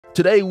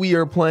Today we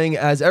are playing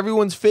as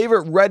everyone's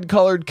favorite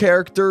red-colored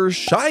character,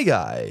 Shy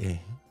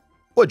Guy.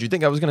 What, do you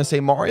think I was going to say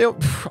Mario?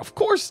 Of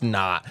course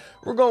not.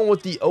 We're going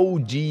with the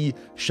OG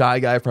Shy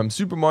Guy from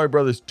Super Mario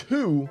Bros.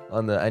 2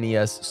 on the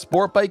NES.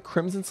 Sport Bike,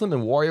 Crimson Slim,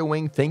 and Wario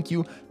Wing. Thank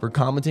you for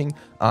commenting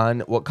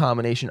on what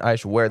combination I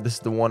should wear. This is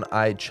the one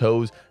I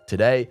chose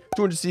today.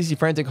 200cc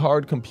Frantic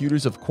Hard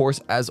computers, of course,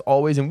 as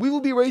always. And we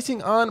will be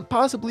racing on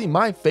possibly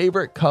my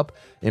favorite cup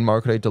in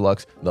Mario Kart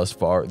Deluxe thus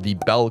far, the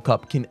Bell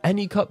Cup. Can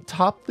any cup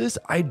top this?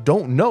 I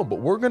don't know, but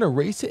we're going to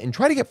race it and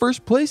try to get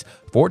first place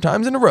 4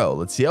 times in a row.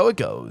 Let's see how it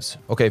goes.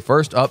 Okay,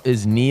 first up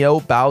is Neo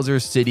Bowser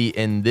City,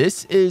 and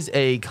this is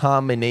a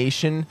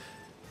combination,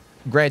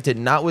 granted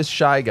not with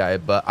Shy Guy,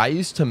 but I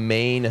used to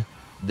main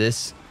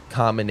this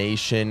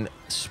combination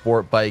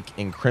Sport Bike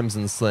and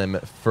Crimson Slim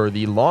for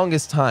the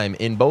longest time.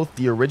 In both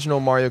the original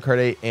Mario Kart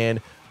 8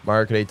 and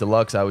Mario Kart 8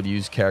 Deluxe, I would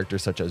use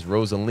characters such as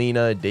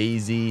Rosalina,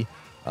 Daisy,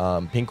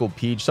 Pinkle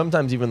Peach,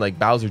 sometimes even like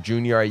Bowser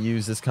Jr. I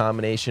use this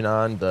combination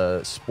on.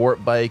 The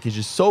Sport Bike is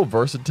just so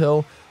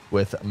versatile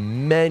with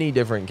many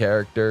different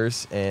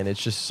characters, and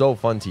it's just so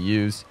fun to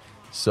use.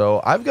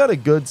 So I've got a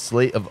good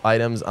slate of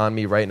items on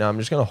me right now. I'm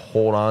just going to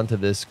hold on to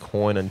this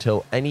coin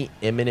until any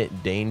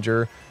imminent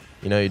danger.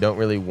 You know, you don't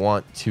really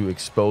want to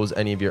expose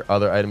any of your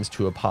other items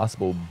to a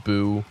possible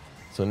boo.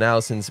 So now,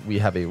 since we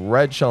have a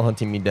red shell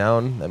hunting me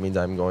down, that means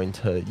I'm going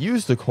to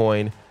use the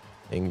coin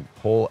and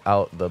pull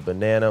out the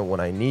banana when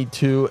I need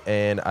to,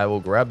 and I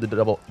will grab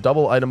the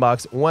double item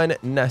box when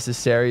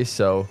necessary.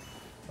 So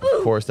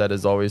of course that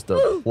is always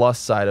the plus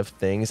side of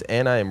things.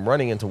 And I am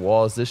running into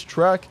walls. This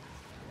track,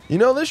 you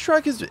know, this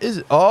track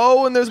is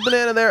oh, and there's a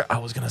banana there. I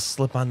was gonna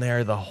slip on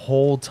there the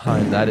whole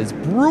time. That is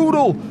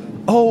brutal.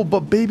 Oh,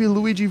 but baby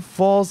Luigi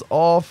falls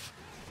off.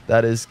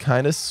 That is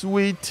kind of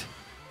sweet.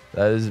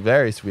 That is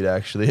very sweet,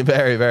 actually.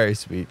 Very, very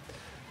sweet.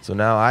 So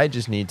now I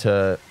just need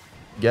to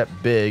get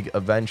big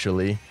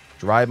eventually.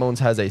 Dry Bones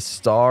has a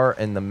star,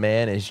 and the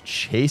man is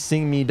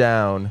chasing me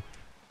down.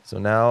 So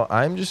now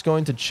I'm just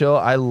going to chill.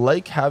 I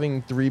like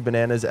having 3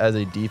 bananas as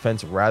a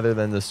defense rather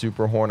than the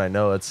super horn. I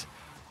know it's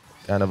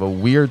kind of a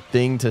weird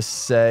thing to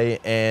say,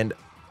 and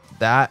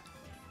that,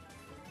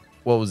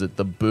 what was it?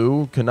 The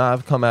boo could not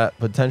have come at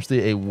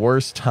potentially a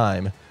worse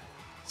time.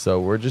 So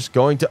we're just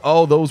going to,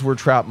 oh, those were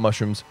trap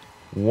mushrooms.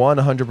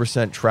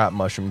 100% trap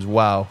mushrooms.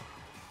 Wow.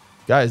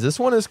 Guys, this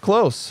one is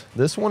close.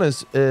 This one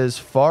is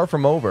far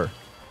from over.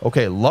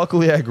 Okay,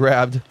 luckily I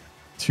grabbed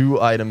 2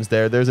 items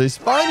there. There's a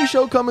spiny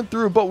shell coming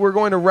through, but we're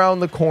going to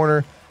round the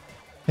corner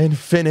and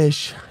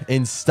finish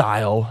in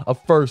style of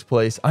first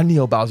place on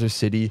Neo Bowser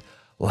City.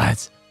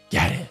 Let's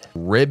get it.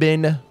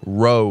 Ribbon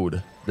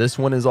Road. This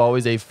one is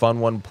always a fun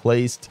one,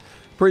 placed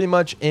pretty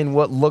much in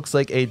what looks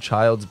like a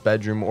child's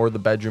bedroom or the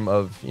bedroom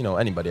of, you know,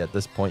 anybody at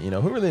this point. You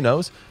know, who really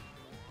knows?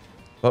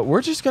 But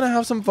we're just going to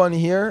have some fun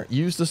here.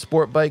 Use the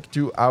Sport Bike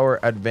to our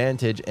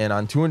advantage. And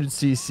on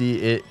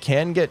 200cc, it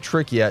can get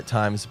tricky at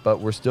times, but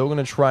we're still going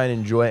to try and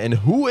enjoy it. And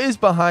who is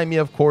behind me?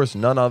 Of course,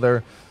 none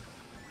other.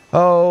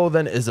 Oh,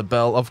 then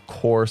Isabel. Of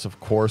course, of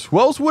course. Who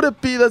else would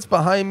it be that's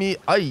behind me?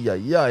 Ay,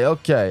 ay, ay.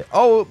 Okay.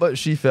 Oh, but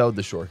she failed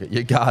the shortcut.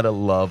 You got to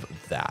love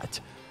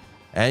that.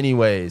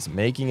 Anyways,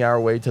 making our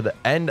way to the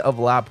end of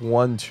lap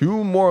 1.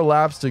 2 more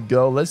laps to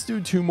go. Let's do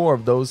 2 more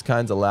of those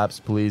kinds of laps,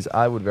 please.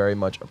 I would very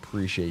much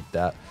appreciate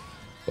that.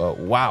 But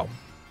wow,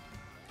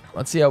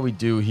 let's see how we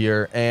do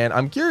here. And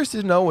I'm curious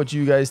to know what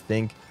you guys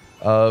think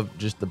of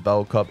just the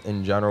Bell Cup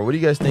in general. What do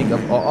you guys think of,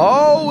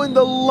 oh, and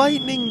the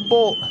lightning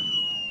bolt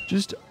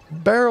just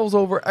barrels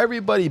over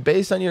everybody.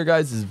 Based on your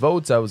guys'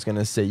 votes, I was going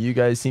to say you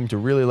guys seem to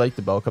really like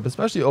the Bell Cup,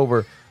 especially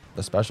over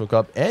the Special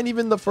Cup and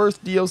even the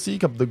first DLC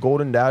Cup, the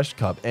Golden Dash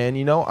Cup. And,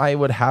 you know, I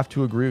would have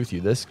to agree with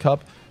you. This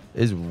cup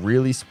is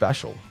really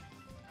special.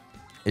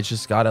 It's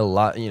just got a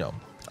lot, you know,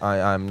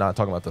 I'm not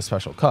talking about the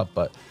Special Cup,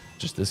 but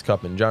just this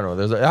cup in general.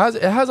 It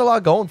has a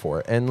lot going for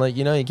it, and like,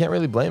 you know, you can't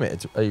really blame it.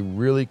 It's a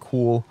really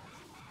cool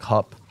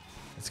cup.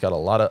 It's got a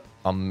lot of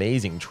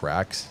amazing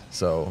tracks.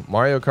 So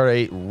Mario Kart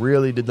 8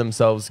 really did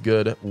themselves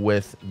good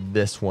with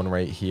this one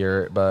right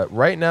here. But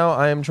right now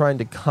I am trying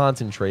to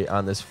concentrate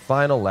on this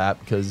final lap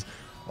because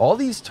all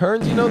these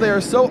turns, you know, they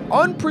are so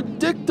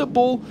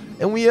unpredictable,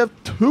 and we have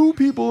 2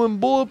 people in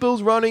bullet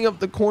bills running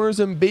up the corners,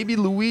 and baby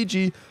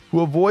Luigi,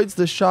 who avoids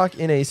the shock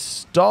in a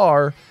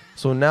star.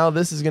 So now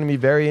this is going to be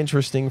very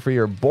interesting for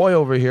your boy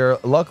over here.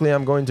 Luckily,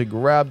 I'm going to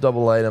grab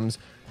double items.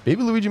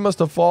 Baby Luigi must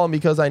have fallen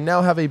because I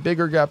now have a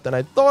bigger gap than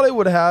I thought I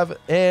would have.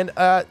 And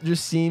that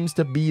just seems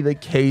to be the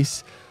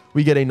case.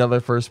 We get another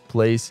first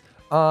place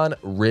on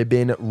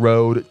Ribbon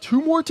Road.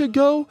 2 more to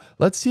go.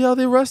 Let's see how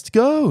the rest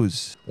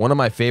goes. One of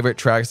my favorite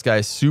tracks,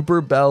 guys,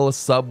 Super Bell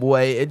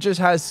Subway. It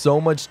just has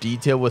so much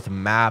detail with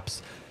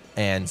maps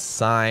and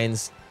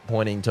signs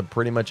pointing to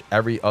pretty much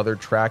every other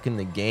track in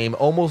the game,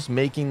 almost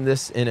making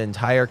this an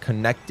entire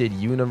connected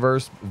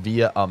universe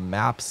via a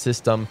map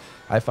system.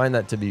 I find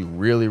that to be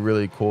really,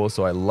 really cool.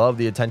 So I love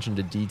the attention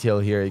to detail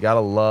here. You gotta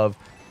love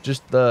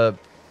just the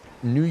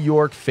New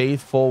York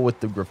faithful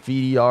with the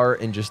graffiti art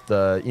and just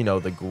the, you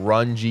know, the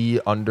grungy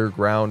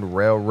underground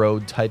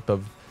railroad type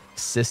of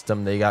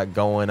system they got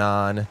going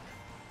on.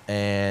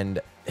 and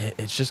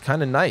it's just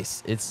kind of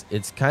nice.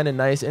 It's kind of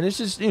nice, and it's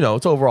just, you know,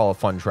 it's overall a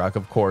fun track.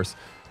 Of course,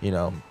 you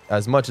know,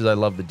 as much as I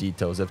love the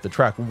details, if the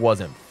track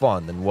wasn't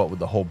fun, then what would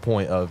the whole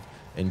point of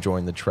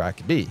enjoying the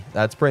track be?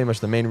 That's pretty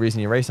much the main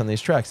reason you race on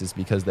these tracks, is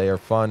because they are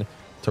fun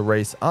to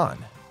race on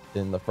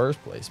in the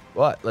first place.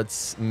 But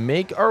let's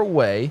make our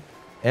way,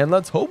 and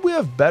let's hope we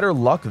have better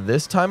luck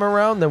this time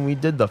around than we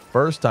did the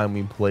first time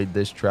we played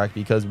this track,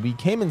 because we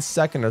came in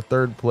second or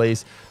third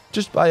place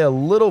just by a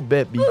little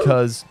bit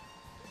because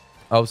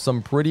of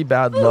some pretty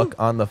bad luck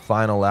on the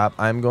final lap.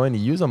 I'm going to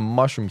use a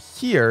mushroom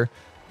here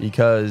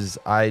because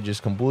I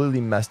just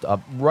completely messed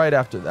up right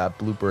after that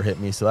blooper hit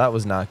me, so that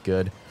was not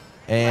good.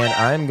 And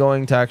I'm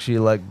going to actually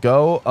let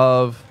go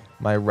of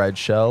my red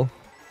shell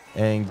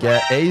and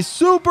get a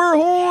super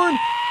horn.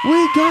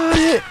 We got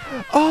it.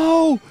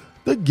 Oh,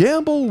 the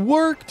gamble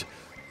worked.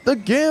 The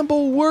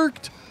gamble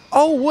worked.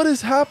 Oh, what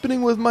is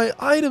happening with my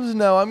items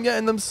now? I'm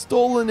getting them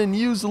stolen and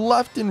used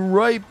left and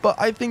right, but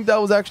I think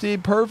that was actually a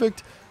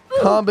perfect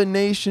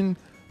combination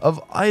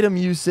of item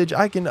usage.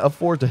 I can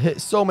afford to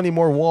hit so many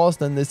more walls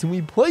than this, and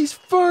we place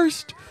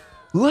first.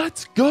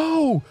 Let's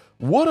go.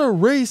 What a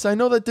race. I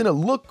know that didn't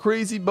look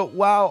crazy, but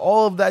wow,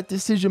 all of that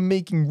decision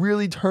making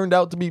really turned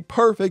out to be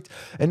perfect.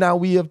 And now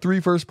we have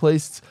 3 first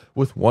places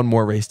with 1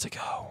 more race to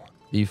go.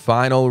 The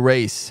final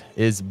race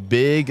is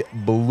Big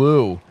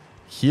Blue.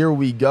 Here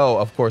we go.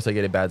 Of course, I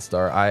get a bad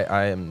start.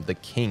 I am the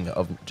king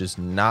of just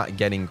not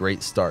getting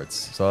great starts,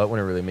 so that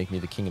wouldn't really make me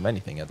the king of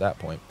anything at that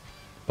point.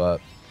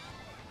 But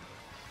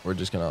we're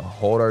just going to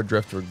hold our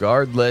drift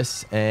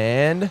regardless.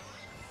 And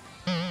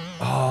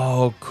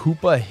oh,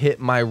 Koopa hit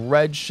my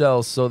red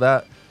shell, so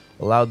that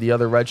allowed the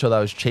other red shell that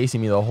was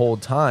chasing me the whole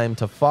time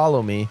to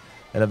follow me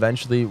and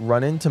eventually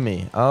run into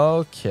me.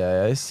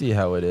 Okay, I see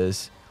how it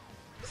is.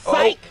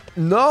 Oh,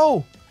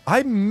 no,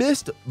 I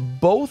missed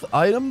both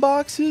item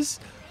boxes.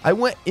 I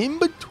went in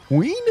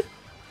between.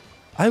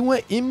 I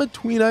went in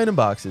between item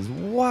boxes.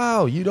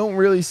 Wow, you don't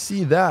really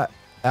see that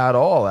at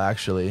all,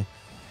 actually.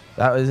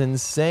 That was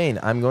insane.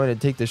 I'm going to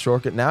take the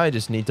shortcut now. I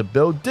just need to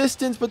build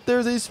distance, but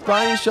there's a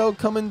spiny shell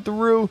coming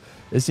through.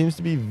 It seems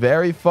to be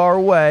very far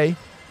away,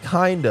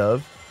 kind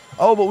of.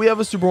 Oh, but we have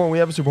a super horn. We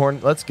have a super horn.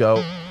 Let's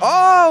go.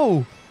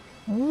 Oh,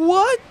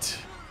 what?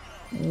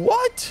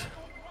 What?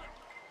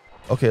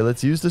 Okay,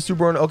 let's use the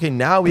super horn. Okay,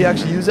 now we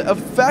actually use it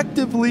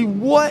effectively.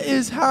 What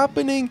is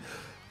happening?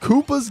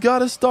 Koopa's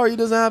got a star. He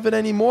doesn't have it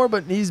anymore,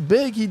 but he's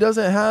big. He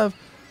doesn't have,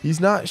 he's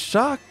not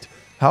shocked.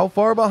 How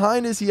far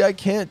behind is he? I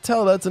can't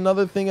tell. That's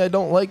another thing I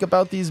don't like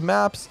about these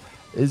maps,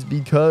 is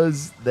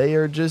because they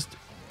are just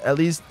at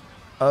least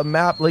a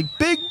map like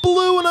Big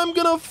Blue, and I'm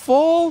gonna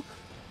fall.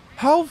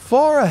 How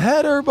far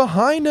ahead or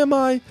behind am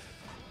I?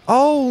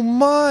 Oh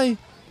my,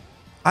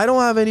 I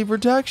don't have any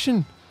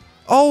protection.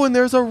 Oh, and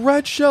there's a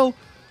red shell.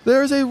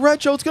 There's a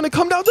red shell. It's gonna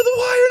come down to the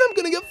wire, and I'm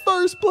gonna get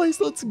first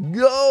place. Let's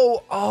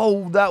go.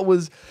 Oh, that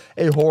was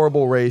a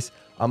horrible race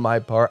on my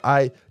part.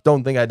 I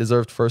don't think I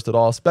deserved first at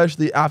all,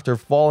 especially after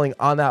falling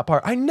on that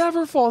part. I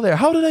never fall there.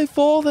 How did I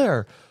fall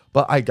there?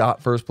 But I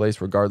got first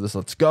place regardless.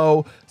 Let's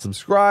go.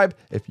 Subscribe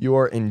if you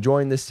are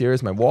enjoying this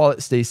series. My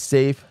wallet stays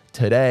safe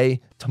today.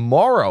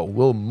 Tomorrow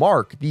will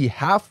mark the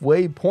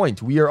halfway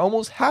point. We are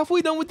almost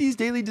halfway done with these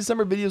daily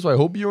December videos, so I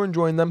hope you're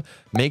enjoying them.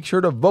 Make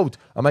sure to vote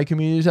on my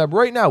community tab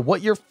right now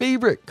what your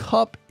favorite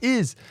cup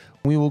is.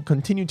 We will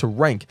continue to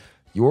rank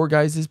your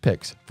guys'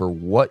 picks for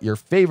what your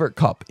favorite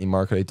cup in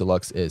Mario Kart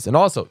Deluxe is. And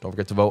also, don't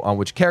forget to vote on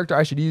which character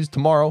I should use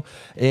tomorrow.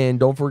 And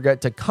don't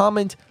forget to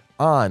comment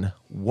on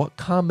what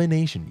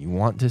combination you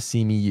want to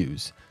see me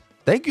use.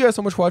 Thank you guys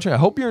so much for watching. I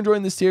hope you're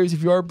enjoying this series.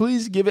 If you are,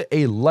 please give it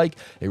a like.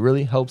 It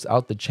really helps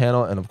out the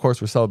channel. And of course,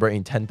 we're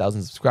celebrating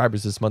 10,000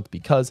 subscribers this month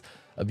because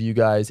of you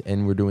guys.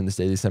 And we're doing this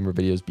daily December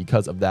videos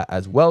because of that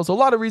as well. So a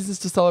lot of reasons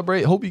to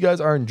celebrate. Hope you guys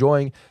are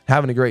enjoying,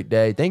 having a great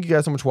day. Thank you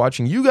guys so much for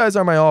watching. You guys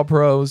are my all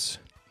pros.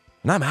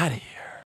 And I'm out of here.